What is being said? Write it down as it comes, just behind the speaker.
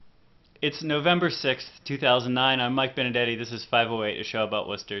It's November 6th, 2009. I'm Mike Benedetti. This is 508, a show about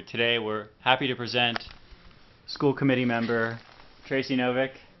Worcester. Today we're happy to present school committee member Tracy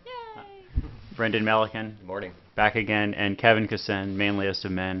Novick, Brendan Melican, Good morning. back again, and Kevin Cassen, manliest of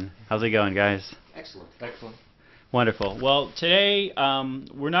men. How's it going, guys? Excellent. Excellent. Wonderful. Well, today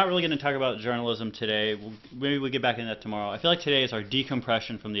we're not really going to talk about journalism today. Maybe we'll get back into that tomorrow. I feel like today is our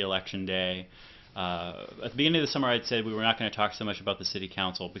decompression from the election day. At the beginning of the summer, I'd said we were not going to talk so much about the city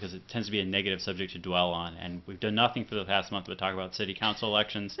council because it tends to be a negative subject to dwell on, and we've done nothing for the past month but talk about city council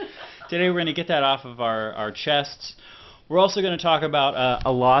elections. Today, we're going to get that off of our chests. We're also going to talk about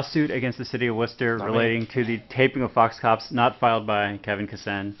a lawsuit against the city of Worcester relating to the taping of Fox Cops, not filed by Kevin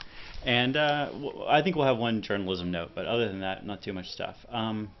Cassen. And I think we'll have one journalism note, but other than that, not too much stuff.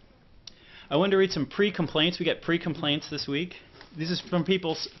 I wanted to read some pre-complaints. We get pre-complaints this week. This is from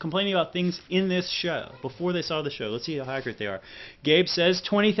people complaining about things in this show, before they saw the show. Let's see how accurate they are. Gabe says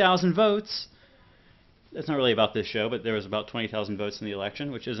 20,000 votes. That's not really about this show, but there was about 20,000 votes in the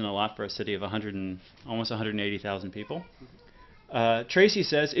election, which isn't a lot for a city of almost 180,000 people. Tracy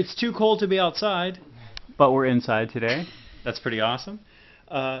says, it's too cold to be outside, but we're inside today. That's pretty awesome.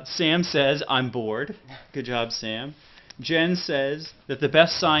 Sam says, I'm bored. Good job, Sam. Jen says that the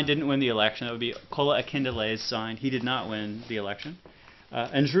best sign didn't win the election. That would be Kola Akindele's sign. He did not win the election.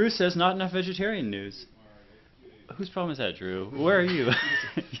 And Drew says not enough vegetarian news. Whose problem is that, Drew? Where are you?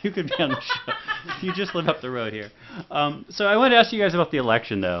 You could be on the show. You just live up the road here. So I wanted to ask you guys about the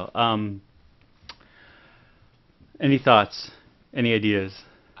election, though. Any thoughts? Any ideas?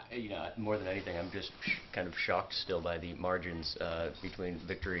 More than anything, I'm just kind of shocked still by the margins between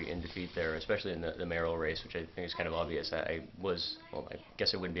victory and defeat there, especially in the mayoral race, which I think is kind of obvious. I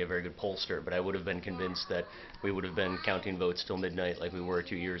guess I wouldn't be a very good pollster, but I would have been convinced that we would have been counting votes till midnight like we were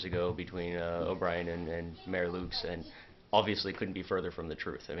 2 years ago between O'Brien and Mayor Lukes, and obviously couldn't be further from the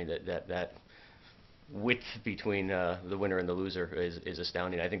truth. I mean, that width between the winner and the loser is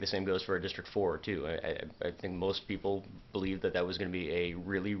astounding. I think the same goes for District 4 too. I think most people believed that was going to be a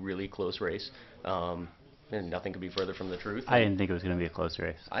really, really close race, and nothing could be further from the truth. I didn't think it was going to be a close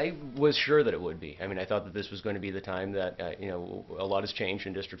race. I was sure that it would be. I mean, I thought that this was going to be the time that a lot has changed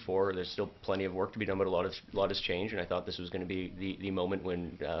in District 4. There's still plenty of work to be done, but a lot has changed, and I thought this was going to be the moment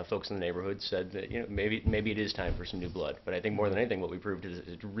when folks in the neighborhood said that maybe it is time for some new blood. But I think more than anything, what we proved is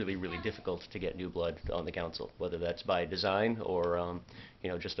it's really, really difficult to get new blood on the council, whether that's by design or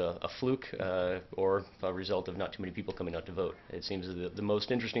just a fluke or a result of not too many people coming out to vote. It seems that the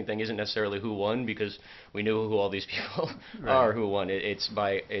most interesting thing isn't necessarily who won, because we knew who all these people are who won. It's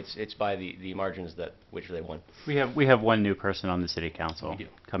by the margins which they won. We have one new person on the city council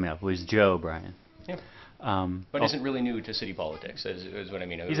coming up, who is Joe O'Brien. Yeah. But isn't really new to city politics, is what I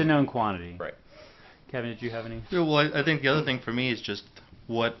mean. He's a known quantity. Right. Kevin, did you have any? Yeah, well, I think the other thing for me is just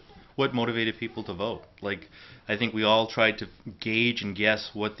what motivated people to vote. Like, I think we all tried to gauge and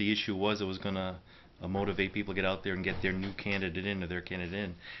guess what the issue was that was going to motivate people to get out there and get their new candidate in or their candidate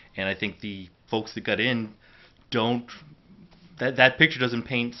in. And I think the folks that got in that picture doesn't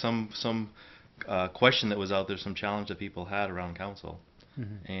paint some question that was out there, some challenge that people had around council.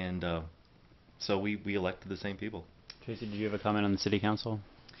 Mm-hmm. And so we elected the same people. Tracy, did you have a comment on the city council?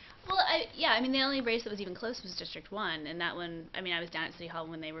 Well, I mean, the only race that was even close was District 1, and that one, I mean, I was down at City Hall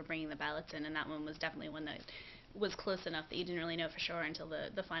when they were bringing the ballots in, and that one was definitely one that was close enough that you didn't really know for sure until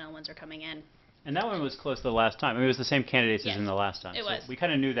the final ones were coming in. And that one was close the last time. I mean, it was the same candidates as in the last time. It was. We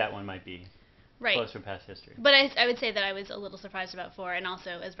kind of knew that one might be close from past history. But I would say that I was a little surprised about 4, and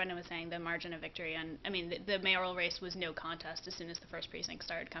also, as Brendan was saying, the margin of victory. The mayoral race was no contest as soon as the first precinct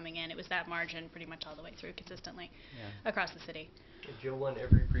started coming in. It was that margin pretty much all the way through consistently across the city. Joe won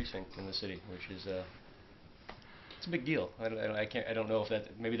every precinct in the city, which is it's a big deal. I don't know if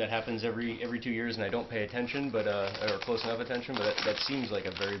maybe that happens every 2 years and I don't pay attention, but or close enough attention. But that seems like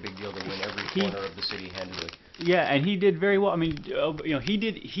a very big deal to win every corner of the city handily. Yeah, and he did very well. I mean,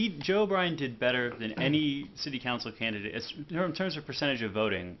 Joe O'Brien did better than any city council candidate in terms of percentage of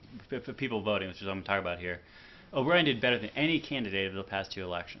voting, for people voting, which is what I'm talking about here. O'Brien did better than any candidate of the past 2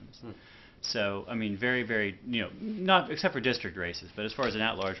 elections. So, I mean, very, very, not except for district races, but as far as an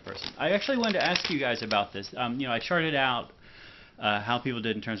at-large person. I actually wanted to ask you guys about this. I charted out how people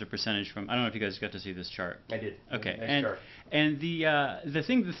did in terms of percentage from, I don't know if you guys got to see this chart. I did. Okay. Nice chart. And the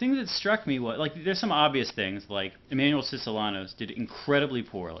thing that struck me was, like, there's some obvious things, like Emmanuel Sicilianos did incredibly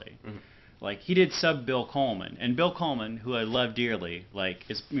poorly. Mm-hmm. Like, he did sub Bill Coleman, and Bill Coleman, who I love dearly, like,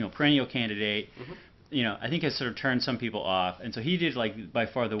 is perennial candidate. Mm-hmm. I think has sort of turned some people off, and so he did like by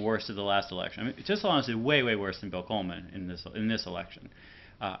far the worst of the last election. I mean, Sicilianos did way worse than Bill Coleman in this election,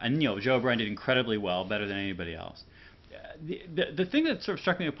 and Joe O'Brien did incredibly well, better than anybody else. the thing that sort of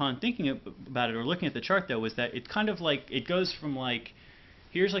struck me upon thinking about it or looking at the chart though was that it's kind of like it goes from like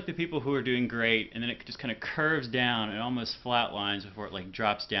here's like the people who are doing great, and then it just kind of curves down and almost flat lines before it like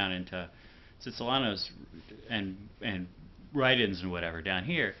drops down into Cicelanos and write-ins and whatever down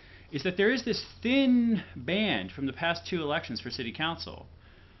here. Is that there is this thin band from the past 2 elections for city council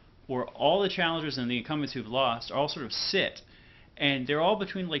where all the challengers and the incumbents who've lost all sort of sit, and they're all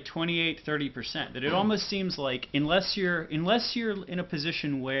between like 28-30%. That it almost seems like unless you're in a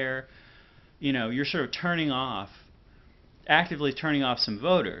position where you're sort of actively turning off some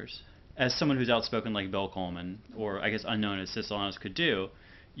voters, as someone who's outspoken like Bill Coleman, or I guess unknown as Cicelanos could do,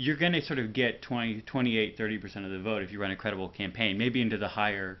 you're going to sort of get 28-30% of the vote if you run a credible campaign, maybe into the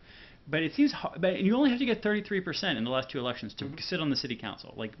higher. But it seems, but you only have to get 33% in the last 2 elections to sit on the city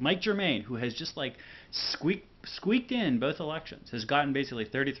council. Like Mike Germain, who has just like squeaked in both elections, has gotten basically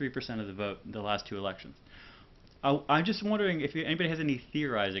 33% of the vote in the last 2 elections. I'm just wondering if anybody has any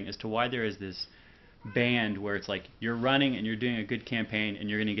theorizing as to why there is this band where it's like you're running and you're doing a good campaign and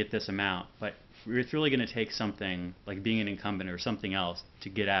you're going to get this amount, but it's really going to take something like being an incumbent or something else to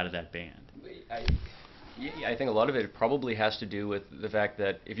get out of that band. I think a lot of it probably has to do with the fact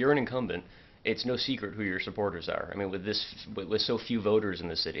that if you're an incumbent, it's no secret who your supporters are. I mean, with so few voters in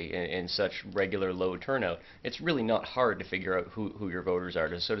the city and such regular low turnout, it's really not hard to figure out who your voters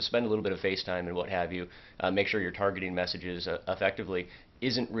are. So to spend a little bit of FaceTime and what have you, make sure you're targeting messages effectively,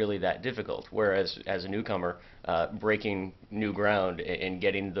 isn't really that difficult. Whereas as a newcomer, breaking new ground and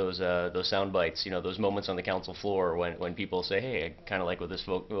getting those sound bites, those moments on the council floor when people say, "Hey, I kind of like what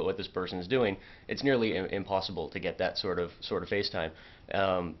this person is doing," it's nearly impossible to get that sort of FaceTime.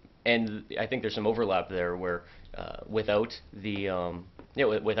 And I think there's some overlap there where without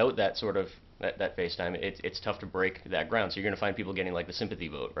without that sort of that FaceTime, it's tough to break that ground. So you're going to find people getting like the sympathy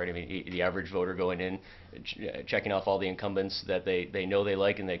vote, right? I mean, the average voter going in, checking off all the incumbents that they know they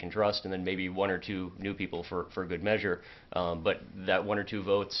like and they can trust, and then maybe 1 or 2 new people for good measure. But that 1 or 2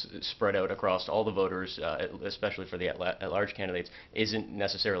 votes spread out across all the voters, especially for the at-large candidates, isn't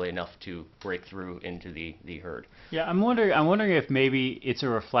necessarily enough to break through into the herd. Yeah, I'm wondering if maybe it's a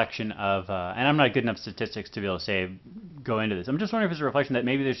reflection of, and I'm not good enough statistics to be able to go into this. I'm just wondering if it's a reflection that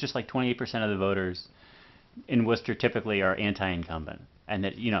maybe there's just like 28% of the voters in Worcester typically are anti-incumbent, and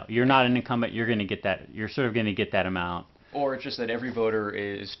that you're not an incumbent, you're going to get that, you're sort of going to get that amount. Or it's just that every voter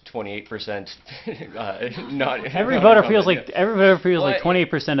is 28% not. Every voter feels like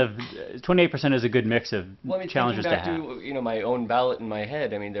 28% is a good mix of challenges to have. Thinking back to my own ballot in my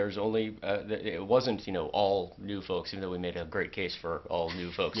head, I mean, there's only it wasn't all new folks, even though we made a great case for all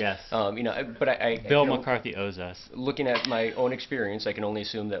new folks. Yes. But Bill McCarthy owes us. Looking at my own experience, I can only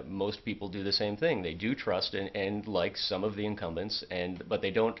assume that most people do the same thing. They do trust and like some of the incumbents, but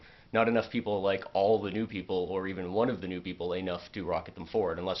they don't. Not enough people like all the new people, or even one of the new people, enough to rocket them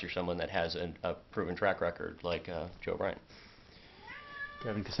forward, unless you're someone that has a proven track record like Joe O'Brien.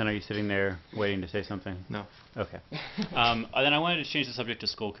 Kevin Cassano, are you sitting there waiting to say something? No. Okay. Then I wanted to change the subject to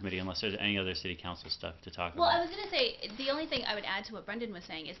school committee, unless there's any other city council stuff to talk about. Well, I was going to say, the only thing I would add to what Brendan was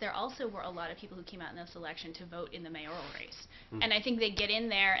saying is there also were a lot of people who came out in this election to vote in the mayoral race. And I think they get in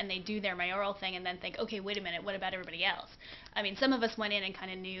there and they do their mayoral thing and then think, okay, wait a minute, what about everybody else? I mean, some of us went in and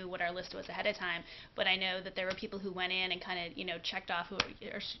kind of knew what our list was ahead of time, but I know that there were people who went in and kind of, checked off or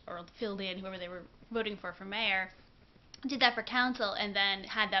filled in whoever they were voting for mayor, did that for council, and then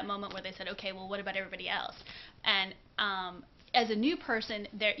had that moment where they said, okay, well, what about everybody else? And as a new person,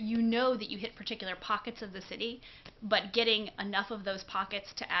 that you hit particular pockets of the city, but getting enough of those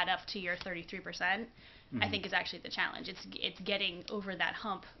pockets to add up to your 33%, I think is actually the challenge. It's getting over that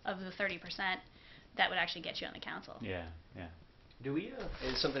hump of the 30% that would actually get you on the council. Yeah, yeah. Do we?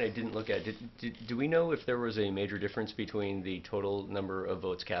 It's something I didn't look at. Do we know if there was a major difference between the total number of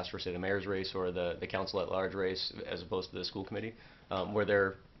votes cast for, say, the mayor's race or the council at large race, as opposed to the school committee? Were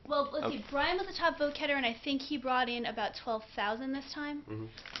there? Well, let's see. Brian was the top vote getter, and I think he brought in about 12,000 this time.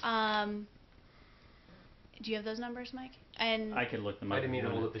 Do you have those numbers, Mike? And I could look them up. I didn't mean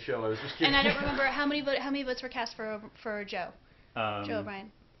to hold up the show. I was just curious. And I don't remember how many votes were cast for Joe. Joe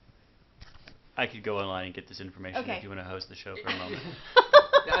O'Brien. I could go online and get this information if you want to host the show for a moment.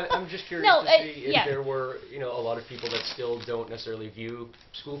 I'm just curious to see if there were, a lot of people that still don't necessarily view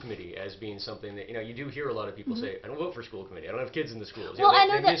school committee as being something that, you do hear a lot of people say, I don't vote for school committee, I don't have kids in the schools. Well, I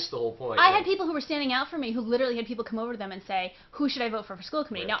know they miss the whole point. I had people who were standing out for me who literally had people come over to them and say, who should I vote for school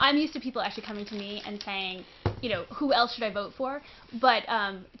committee? Now, I'm used to people actually coming to me and saying, who else should I vote for? But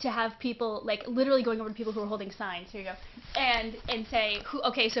to have people, like, literally going over to people who are holding signs, here you go, and say,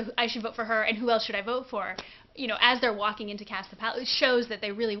 okay, so I should vote for her, and who else should I vote for? as they're walking in to cast the ballot, it shows that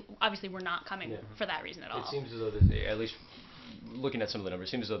they really obviously were not coming for that reason at all. It seems as though, at least looking at some of the numbers,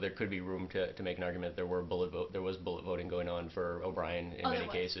 it seems as though there could be room to make an argument that there was bullet voting going on for O'Brien in many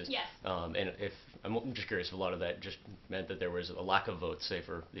cases. Yes. And I'm just curious if a lot of that just meant that there was a lack of votes, say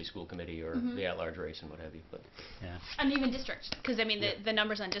for the school committee or the at-large race and what have you. But Yeah. And even district, because I mean the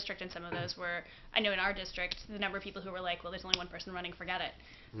numbers on district in some of those were, I know in our district, the number of people who were like, well, there's only one person running, forget it,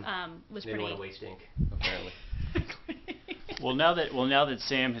 was they pretty. didn't want to waste ink, apparently. Well, now that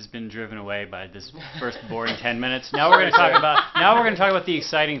Sam has been driven away by this first boring 10 minutes, now we're going to talk about the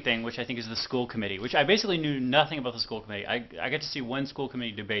exciting thing, which I think is the school committee, which I basically knew nothing about the school committee. I got to see one school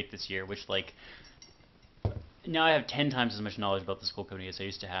committee debate this year, which now I have 10 times as much knowledge about the school committee as I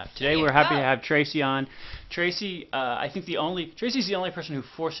used to have. Today we're happy to have Tracy on. Tracy, I think Tracy's the only person who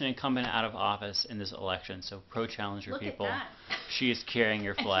forced an incumbent out of office in this election. So pro-challenger people, Look at that. she is carrying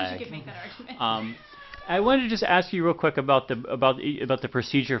your I flag. think you could make that argument. I wanted to just ask you real quick about the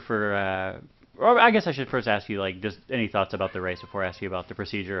procedure for. Or I guess I should first ask you just any thoughts about the race before I ask you about the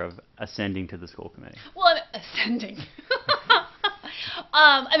procedure of ascending to the school committee. Well, ascending.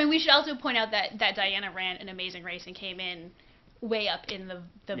 I mean, we should also point out that Diana ran an amazing race and came in way up in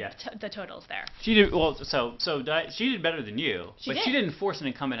the totals there. She did well. She did better than you, She but did. she didn't force an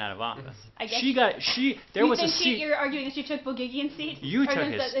incumbent out of office. I guess There was a think seat. you're arguing that she took Bogigian's seat? You Or took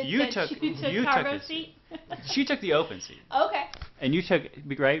that- his. that- You that took. she took You took Carbo's his. seat? She took the open seat, Okay. and you took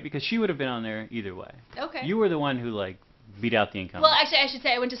right because she would have been on there either way. Okay. You were the one who beat out the incumbent. Well, actually, I should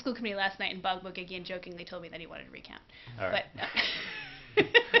say I went to school committee last night and bugged Bogigian jokingly told me that he wanted to recount. All right. But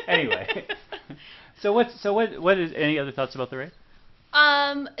Anyway, so what is any other thoughts about the race?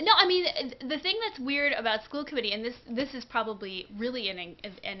 No, I mean the thing that's weird about school committee, and this is probably really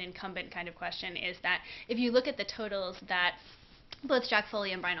an incumbent kind of question, is that if you look at the totals that both Jack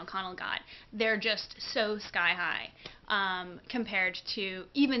Foley and Brian O'Connell got, they're just so sky high compared to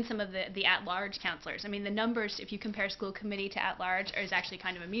even some of the at-large counselors. I mean, the numbers, if you compare school committee to at-large, is actually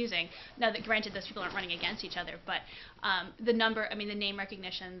kind of amusing. Now, that granted, those people aren't running against each other, but the name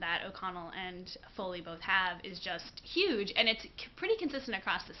recognition that O'Connell and Foley both have is just huge, and it's pretty consistent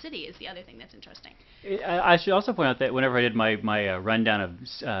across the city is the other thing that's interesting. I should also point out that whenever I did my rundown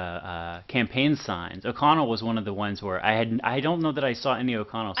of campaign signs, O'Connell was one of the ones where I don't know that I saw any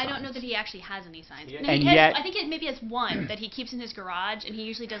O'Connell signs. I don't know that he actually has any signs. Yeah. No, And he has, yet- I think he maybe has one that he keeps in his garage, and he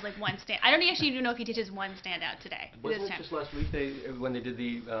usually does one stand. I don't actually even know if he did his one standout today. Wasn't this it time. just last week when they did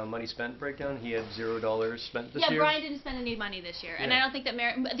the money spent breakdown, he had $0 spent this Yeah, year? Brian didn't spend any money this year, and Yeah. I don't think that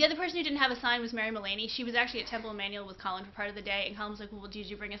the other person who didn't have a sign was Mary Mullaney. She was actually at Temple Emmanuel with Colin for part of the day, and Colin was like, "Well, did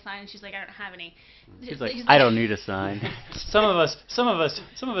you bring a sign?" And she's like, "I don't have any." He's like, I don't need a sign. Some of us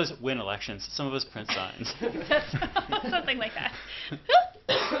win elections. Some of us print signs. Something like that.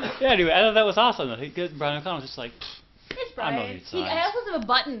 Yeah. Anyway, I thought that was awesome. Brian O'Connell was just like, It's I don't Brian. need I signs. also have a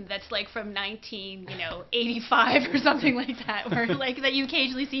button that's from 1985 or something like that, where that you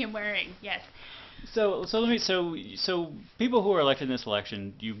occasionally see him wearing. Yes. So people who are elected in this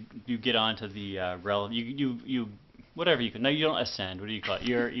election, you get onto the you whatever you can. No, you don't ascend. What do you call it?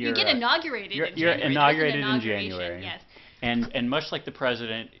 You get inaugurated. You're in January. There's an inaugurated in inauguration, January. Yes. And much like the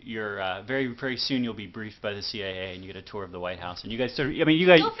president, you're very soon you'll be briefed by the CIA and you get a tour of the White House. And you guys Go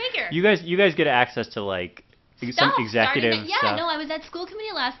figure. you guys get access to some Stuff executive starting stuff. no, I was at school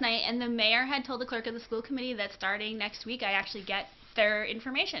committee last night, and the mayor had told the clerk of the school committee that starting next week I actually get their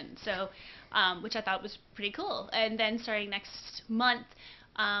information. So, which I thought was pretty cool. And then starting next month,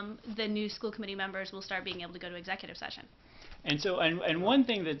 the new school committee members will start being able to go to executive session. And so, and one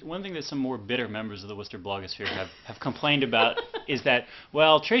thing that some more bitter members of the Worcester blogosphere have complained about is that,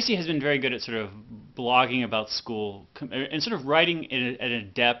 well, Tracy has been very good at sort of blogging about school and sort of writing in a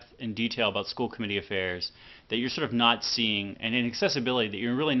depth and detail about school committee affairs that you're sort of not seeing, and in accessibility that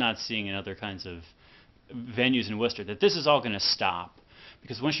you're really not seeing in other kinds of venues in Worcester. That this is all going to stop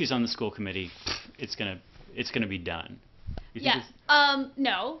because when she's on the school committee, it's gonna be done. You think Yeah. it's-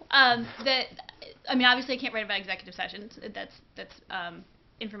 No. I mean, obviously, I can't write about executive sessions. That's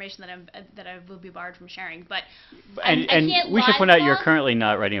information that I will be barred from sharing. But I can't we should live point out you're blog. currently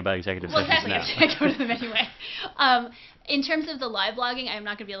not writing about executive Well, sessions exactly. now. I go to them anyway. In terms of the live blogging, I'm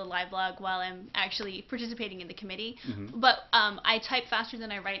not going to be able to live blog while I'm actually participating in the committee. Mhm. But I type faster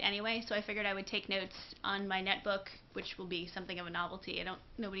than I write anyway, so I figured I would take notes on my netbook, which will be something of a novelty.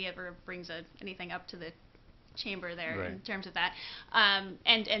 Nobody ever brings anything up to the chamber there Right. in terms of that,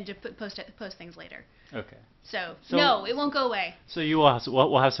 and to post things later. Okay. So So- no, it won't go away. So you will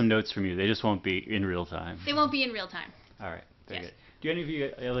we'll have some notes from you. They just won't be in real time. They won't be in real time. All right. Very Yes. good. Do any of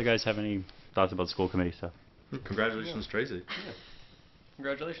you other guys have any thoughts about school committee stuff? Congratulations, Tracy.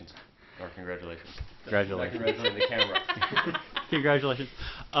 Congratulations. Or congratulations. Congratulations. Not congratulating the camera. Congratulations.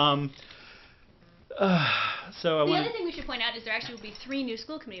 So I The want. other thing we should point out is there actually will be 3 new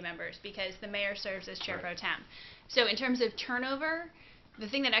school committee members because the mayor serves as chair pro tem. So in terms of turnover, the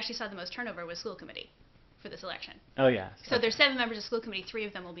thing that actually saw the most turnover was school committee for this election. Oh yeah. So there's 7 members of school committee, 3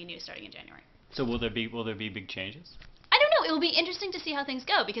 of them will be new starting in January. So will there be big changes? I don't know. It will be interesting to see how things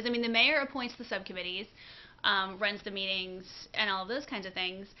go because I mean the mayor appoints the subcommittees, runs the meetings, and all of those kinds of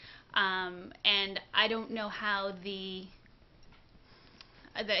things. And I don't know how the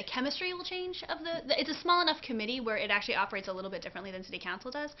chemistry will change of it's a small enough committee where it actually operates a little bit differently than city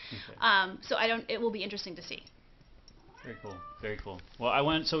council does. Okay. So it will be interesting to see. Very cool. Very cool.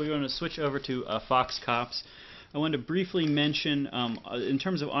 Well, so we want to switch over to Fox Cops. I wanted to briefly mention, in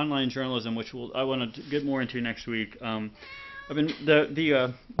terms of online journalism, which I want to get more into next week. I've been You're in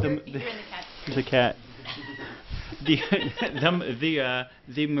the cat. the cat.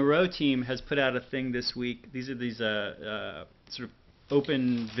 The Moreau team has put out a thing this week. These are sort of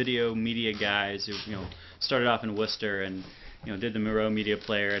open video media guys who started off in Worcester and did the Moreau Media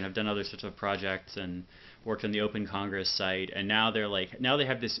Player and have done other sorts of projects and worked on the Open Congress site, and now they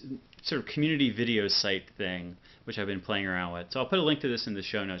have this sort of community video site thing which I've been playing around with. So I'll put a link to this in the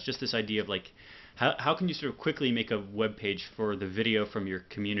show notes. Just this idea of like how can you sort of quickly make a web page for the video from your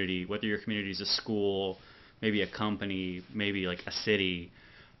community, whether your community is a school, maybe a company, maybe like a city.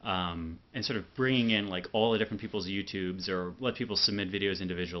 And sort of bringing in like all the different people's YouTubes or let people submit videos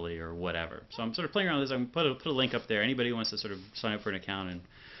individually or whatever. So I'm sort of playing around with this. I'm going to put a link up there. Anybody who wants to sort of sign up for an account and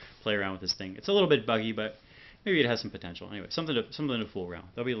play around with this thing. It's a little bit buggy, but maybe it has some potential. Anyway, something to fool around.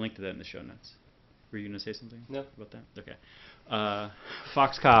 There'll be a link to that in the show notes. Were you going to say something No. about that? Okay.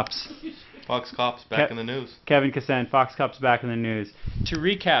 Fox Cops. Fox Cops back in the news. Kevin Kassan, Fox Cops back in the news. To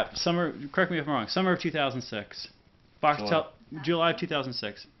recap, correct me if I'm wrong, summer of 2006. July of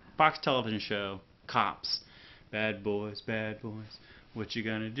 2006. Fox television show, Cops. Bad boys, what you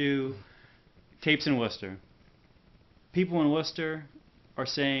gonna do? Tapes in Worcester. People in Worcester are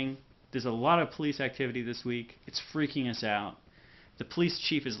saying there's a lot of police activity this week. It's freaking us out. The police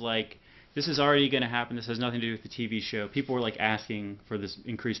chief is like, this is already going to happen. This has nothing to do with the TV show. People were like asking for this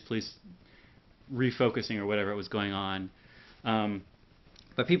increased police refocusing or whatever was going on.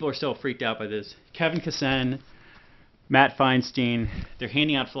 But people are still freaked out by this. Kevin Kassan, Matt Feinstein, they're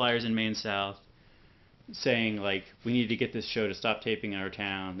handing out flyers in Maine South saying, like, we need to get this show to stop taping in our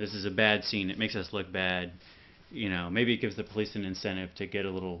town. This is a bad scene. It makes us look bad. Maybe it gives the police an incentive to get a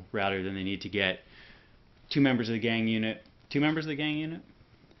little rowdier than they need to get. 2 members of the gang unit. 2 members of the gang unit?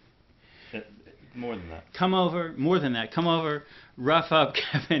 More than that. More than that. Come over, rough up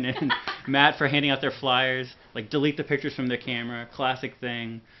Kevin and Matt for handing out their flyers. Like, delete the pictures from their camera. Classic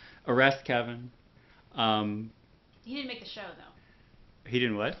thing. Arrest Kevin. He didn't make the show though. He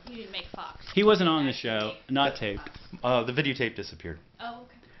didn't what? He didn't make Fox. He wasn't on the show. Not taped. The videotape disappeared. Oh,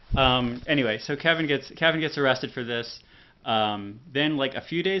 okay. Anyway, so Kevin gets arrested for this. Then, like a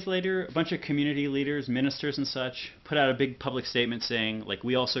few days later, a bunch of community leaders, ministers and such, put out a big public statement saying, like,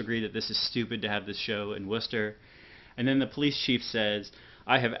 we also agree that this is stupid to have this show in Worcester. And then the police chief says,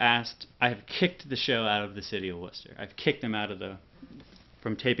 I have kicked the show out of the city of Worcester. I've kicked them out of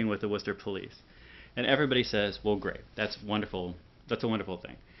from taping with the Worcester police. And everybody says, well, great, that's wonderful. That's a wonderful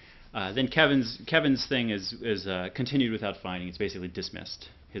thing. Then Kevin's thing is continued without finding. It's basically dismissed,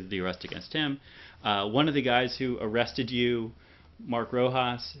 the arrest against him. One of the guys who arrested you, Mark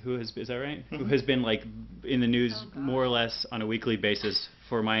Rojas, is that right? Who has been like in the news more or less on a weekly basis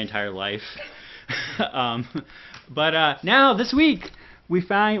for my entire life. But now this week we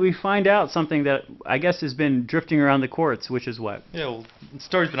find out something that I guess has been drifting around the courts, which is what? Yeah, well, the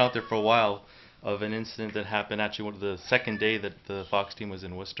story's been out there for a while of an incident that happened actually the second day that the Fox team was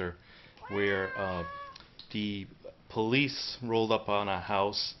in Worcester, where the police rolled up on a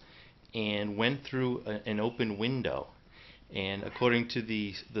house and went through an open window. And according to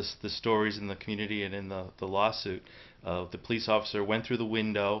the stories in the community and in the lawsuit, the police officer went through the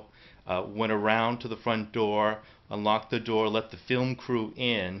window, went around to the front door, unlocked the door, let the film crew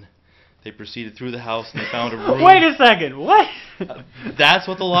in. They proceeded through the house and they found a room. Wait a second, what? That's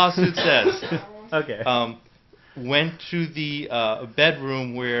what the lawsuit says. Okay. Went to the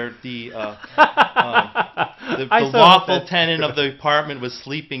bedroom where the I lawful tenant of the apartment was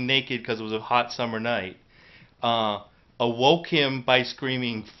sleeping naked because it was a hot summer night. Awoke him by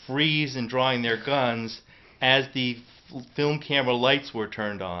screaming "freeze" and drawing their guns as the film camera lights were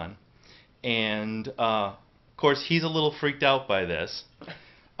turned on. And of course he's a little freaked out by this.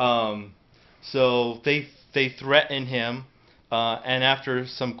 So they threatened him, and after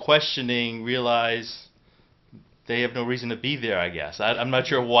some questioning realized they have no reason to be there, I guess. I'm not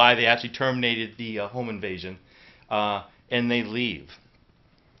sure why they actually terminated the home invasion, and they leave.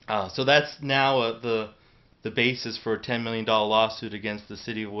 So that's now the basis for a $10 million lawsuit against the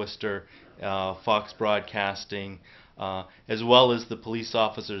City of Worcester, Fox Broadcasting, as well as the police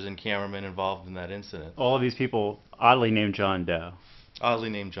officers and cameramen involved in that incident. All of these people oddly named John Doe. Oddly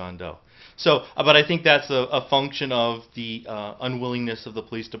named John Doe. So, but I think that's a function of the unwillingness of the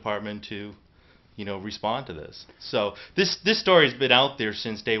police department to, respond to this. So this story's been out there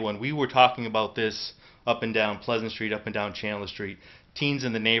since day one. We were talking about this up and down Pleasant Street, up and down Chandler Street. Teens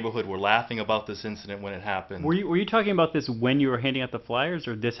in the neighborhood were laughing about this incident when it happened. Were you talking about this when you were handing out the flyers,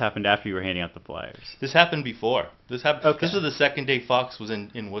 or this happened after you were handing out the flyers? This happened before. This happened. Okay. This was the second day Fox was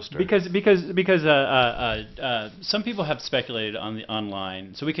in Worcester. Because some people have speculated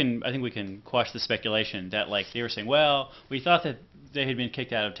online, so I think we can quash the speculation that they were saying, well, we thought that they had been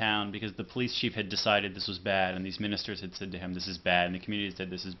kicked out of town because the police chief had decided this was bad, and these ministers had said to him this is bad, and the community said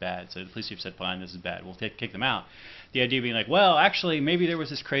this is bad, so the police chief said fine, this is bad, we'll kick them out. The idea being well, actually, maybe there was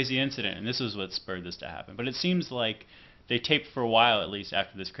this crazy incident, and this was what spurred this to happen. But it seems like they taped for a while, at least,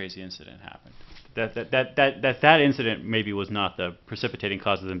 after this crazy incident happened. That incident maybe was not the precipitating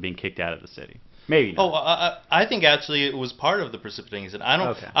cause of them being kicked out of the city. Maybe not. Oh, I think actually it was part of the precipitating incident.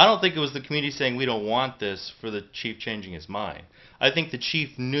 I don't think it was the community saying we don't want this for the chief changing his mind. I think the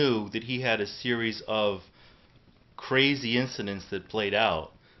chief knew that he had a series of crazy incidents that played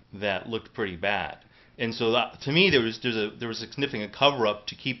out that looked pretty bad. And so to me, there was a significant cover-up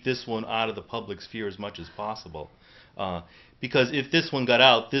to keep this one out of the public sphere as much as possible. Because if this one got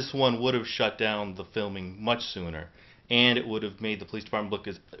out, this one would have shut down the filming much sooner, and it would have made the police department look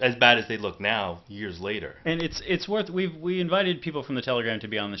as bad as they look now years later. And it's worth we invited people from the Telegram to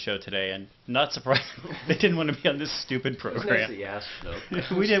be on the show today, and not surprisingly, they didn't want to be on this stupid program. It was nice that you asked,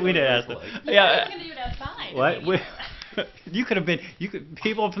 though. we did ask them. Yeah, I was going to do it outside. What? You could have been.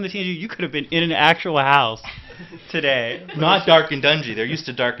 People from the TNG. You could have been in an actual house today. Not dark and dungy. They're used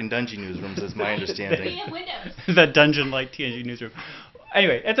to dark and dungy newsrooms, is my understanding. We have windows. That dungeon-like TNG newsroom.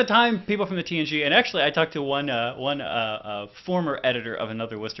 Anyway, at the time, people from the TNG, and actually I talked to one former editor of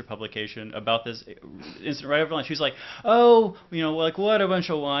another Worcester publication about this incident right over lunch. She was like, oh, what a bunch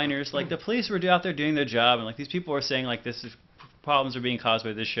of whiners. The police were out there doing their job, and these people were saying problems are being caused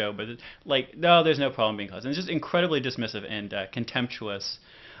by this show, but no, there's no problem being caused. And it's just incredibly dismissive and contemptuous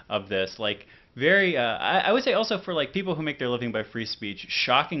of this. Very, I would say also for people who make their living by free speech,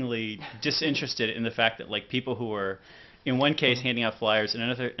 shockingly disinterested in the fact that people who are, in one case, handing out flyers, in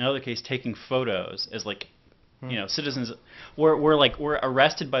another case, taking photos as citizens were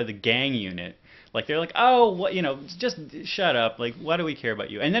arrested by the gang unit. They're oh, what, just shut up. Why do we care about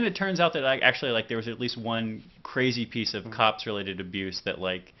you? And then it turns out that actually there was at least one crazy piece of cops-related abuse that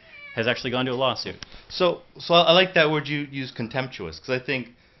has actually gone to a lawsuit. So I like that word you use, contemptuous, because I think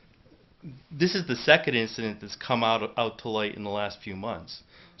this is the second incident that's come out to light in the last few months.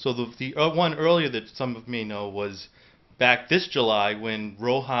 So the one earlier that some of me know was back this July when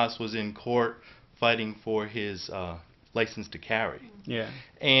Rojas was in court fighting for his license to carry. Yeah.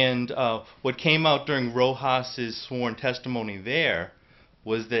 And what came out during Rojas's sworn testimony there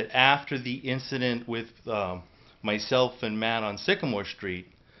was that after the incident with myself and Matt on Sycamore Street,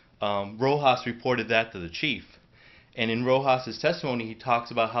 Rojas reported that to the chief. And in Rojas's testimony, he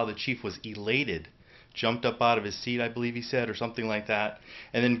talks about how the chief was elated, jumped up out of his seat, I believe he said, or something like that,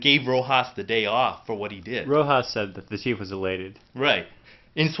 and then gave Rojas the day off for what he did. Rojas said that the chief was elated. Right.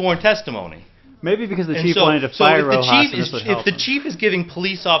 In sworn testimony. Maybe because the chief wanted to fire Rojas, and this would help if the chief is giving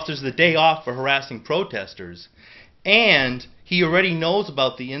police officers the day off for harassing protesters, and he already knows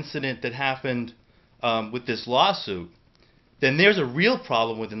about the incident that happened with this lawsuit, then there's a real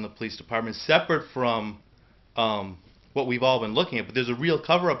problem within the police department, separate from what we've all been looking at. But there's a real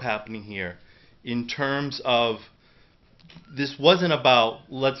cover-up happening here in terms of this wasn't about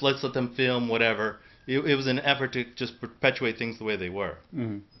let's let them film whatever. It was an effort to just perpetuate things the way they were.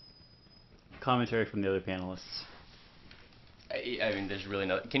 Mm-hmm. Commentary from the other panelists. I mean, there's really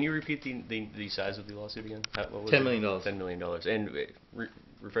no. Can you repeat the size of the lawsuit again? What was $10 million. $10 million. And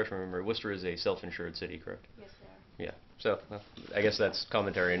refresh my memory. Worcester is a self-insured city, correct? Yes, they are. Yeah. So I guess that's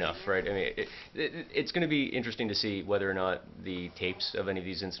commentary enough, right? I mean, it's going to be interesting to see whether or not the tapes of any of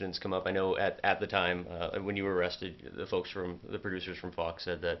these incidents come up. I know at the time when you were arrested, the producers from Fox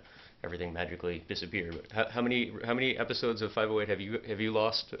said that everything magically disappeared. But how many episodes of 508 have you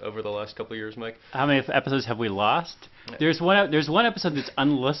lost over the last couple of years, Mike? How many episodes have we lost? There's one episode that's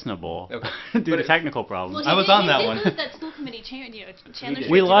unlistenable due to technical problems. Well, I was on that did one. lose that school committee Chandler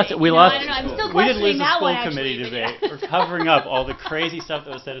We lost. debate. We I lost. don't know, I'm still We did lose questioning the that school one, committee actually, debate. covering up all the crazy stuff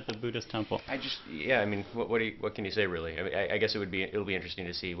that was said at the Buddhist temple. I mean, what can you say really? I mean, I guess it'll be interesting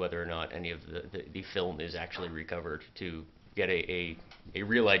to see whether or not any of the film is actually recovered to get a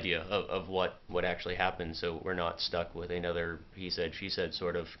real idea of what actually happened, so we're not stuck with another he said she said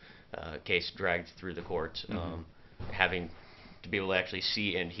sort of case dragged through the courts, having to be able to actually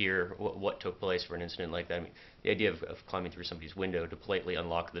see and hear what took place for an incident like that. I mean, the idea of climbing through somebody's window to politely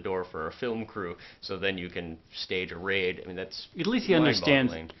unlock the door for a film crew so then you can stage a raid, I mean, that's At least he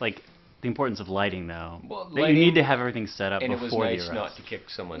understands, mind-boggling. like, the importance of lighting, though. Well, that you lighting- need to have everything set up And it before was nice the not arrest. to kick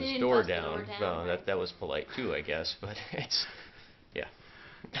someone's They didn't door bust the door down. down, Well, right. that was polite too, I guess, but it's, yeah.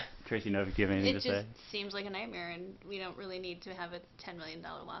 Tracy, no, do you have anything It to say? just seems like a nightmare, and we don't really need to have a $10 million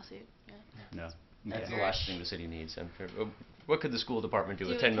lawsuit. Yeah. No. That's Okay. the last thing the city needs. What could the school department do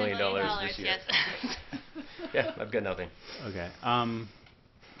with Do $10 million this year? Yes. Yeah, I've got nothing. Okay. I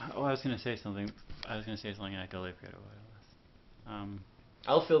was going to say something. I totally forgot what it was.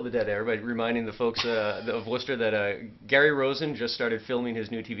 I'll fill the dead air by reminding the folks of Worcester that Gary Rosen just started filming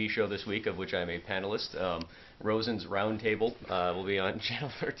his new TV show this week, of which I'm a panelist. Rosen's Roundtable will be on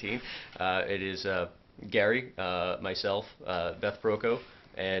Channel 13. It is Gary, myself, Beth Proco,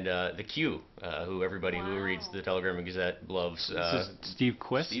 and the Q, who everybody who reads Wow. the Telegram and Gazette loves. This is Steve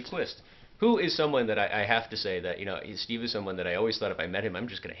Quist. Steve Quist, who is someone that I have to say that, Steve is someone that I always thought if I met him, I'm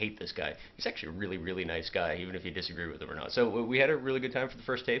just going to hate this guy. He's actually a really, really nice guy, even if you disagree with him or not. So we had a really good time for the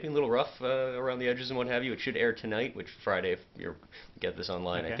first taping, a little rough around the edges and what have you. It should air tonight, which Friday, if you get this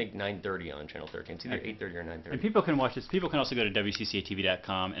online, Okay. I think 9:30 on Channel 13. It's either Okay. 8:30 or 9:30. And people can watch this. People can also go to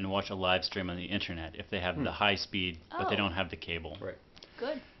WCCATV.com and watch a live stream on the internet if they have the high speed, but they Oh. don't have the cable. Right.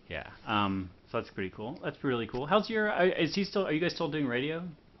 Good. Yeah. So that's pretty cool. That's really cool. How's your? Is he still? Are you guys still doing radio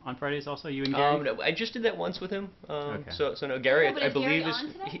on Fridays? Also, you and Gary? No, I just did that once with him. Okay. So no, Gary, Oh, but I is Gary believe is.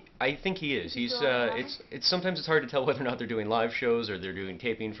 on today? I think he is. Is he He's. still on the It's sometimes it's hard to tell whether or not they're doing live shows or they're doing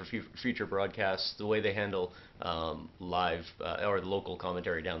taping for future broadcasts. The way they handle live or the local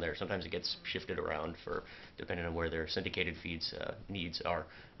commentary down there, sometimes it gets shifted around for depending on where their syndicated feeds needs are.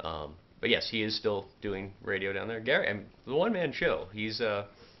 But yes, he is still doing radio down there. Gary, the one-man show. He's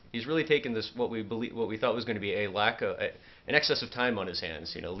really taken this what we thought was going to be an excess of time on his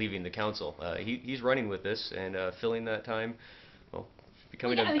hands, leaving the council. He's running with this and filling that time,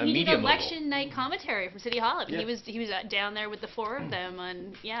 becoming Well, yeah, a he media did mogul. election night commentary from City Hall. I mean, Yeah. he was down there with the four of them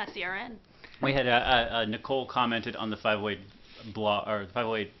on CRN. We had Nicole commented on the 508 blog, or the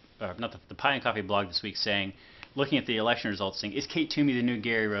 508, not the Pie and Coffee blog this week, saying, looking at the election results, saying, is Kate Toomey the new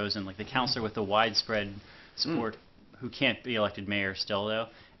Gary Rosen, like the counselor with the widespread support, who can't be elected mayor still though?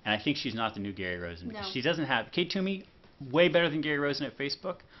 And I think she's not the new Gary Rosen because No. she doesn't have Kate Toomey, way better than Gary Rosen at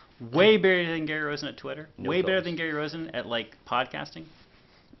Facebook, way better than Gary Rosen at Twitter, No way better combs. than Gary Rosen at like podcasting,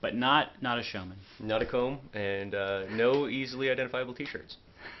 but not a showman. Not a comb and no easily identifiable T-shirts.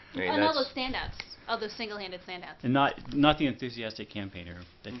 I mean, And all that's- those standouts. All those single-handed standouts. And not the enthusiastic campaigner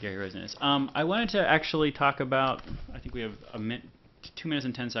that Gary Rosen is. I wanted to actually talk about. I think we have 2 minutes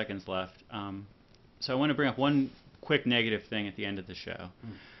and 10 seconds left. So I want to bring up one quick negative thing at the end of the show,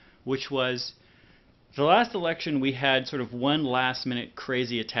 which was the last election. We had sort of one last-minute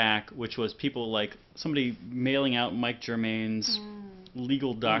crazy attack, which was people like somebody mailing out Mike Germain's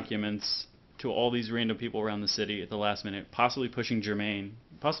legal documents to all these random people around the city at the last minute, possibly pushing Germain,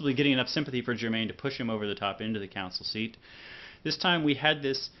 possibly getting enough sympathy for Germain to push him over the top into the council seat. This time we had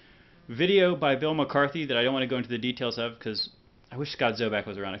this video by Bill McCarthy that I don't want to go into the details of because I wish Scott Zobak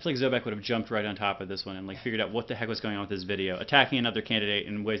was around. I feel like Zobak would have jumped right on top of this one and like figured out what the heck was going on with this video, attacking another candidate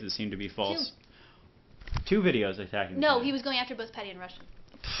in ways that seemed to be false. Two videos attacking. the No, candidate. he was going after both Petty and Russian.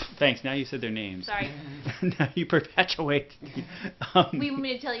 Thanks. Now you said their names. Sorry. Now you perpetuate. We want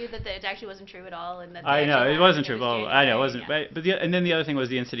me to tell you that it actually wasn't true at all, and that I they know actually it lied wasn't and true. was Oh, I know it wasn't. yeah. But and then the other thing was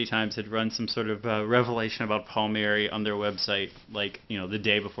the In-City Times had run some sort of revelation about Paul Mary on their website, like the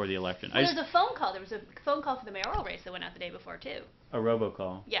day before the election. Well, there was a phone call. There was a phone call for the mayoral race that went out the day before too. A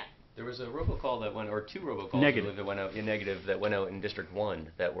robocall. Yeah. There was a robocall that went, or two robocalls I Negative. believe, that went out in negative that went out in District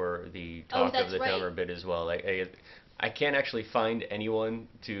 1 that were the Oh, talk that's of the right. town bit as well. I can't actually find anyone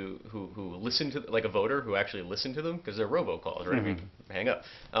who listened to like a voter who actually listened to them because they're robocalls, right? I mean, hang up.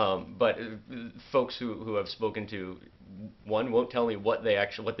 But folks who have spoken to one won't tell me what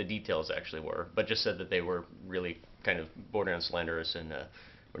the details actually were, but just said that they were really kind of borderline slanderous and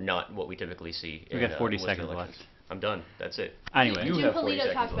were not what we typically see. We in, got 40 Worcester seconds elections. left. I'm done. That's it. Anyway, You Jim have 40 Polito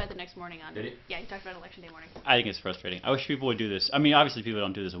seconds talked about left. it the next morning on. Did he? Yeah, he talked about election day morning. I think it's frustrating. I wish people would do this. I mean, obviously people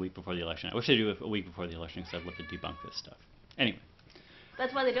don't do this a week before the election. I wish they do it a week before the election because I'd love to debunk this stuff. Anyway,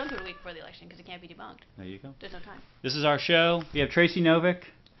 That's why they don't do it a week before the election, because it can't be debunked. there you go. There's no time. This is our show. We have Tracy Novick,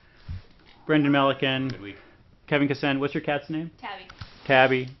 Brendan Melican, Good week. Kevin Cassand. What's your cat's name? Tabby.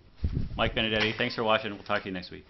 Tabby. Mike Benedetti. Thanks for watching. We'll talk to you next week.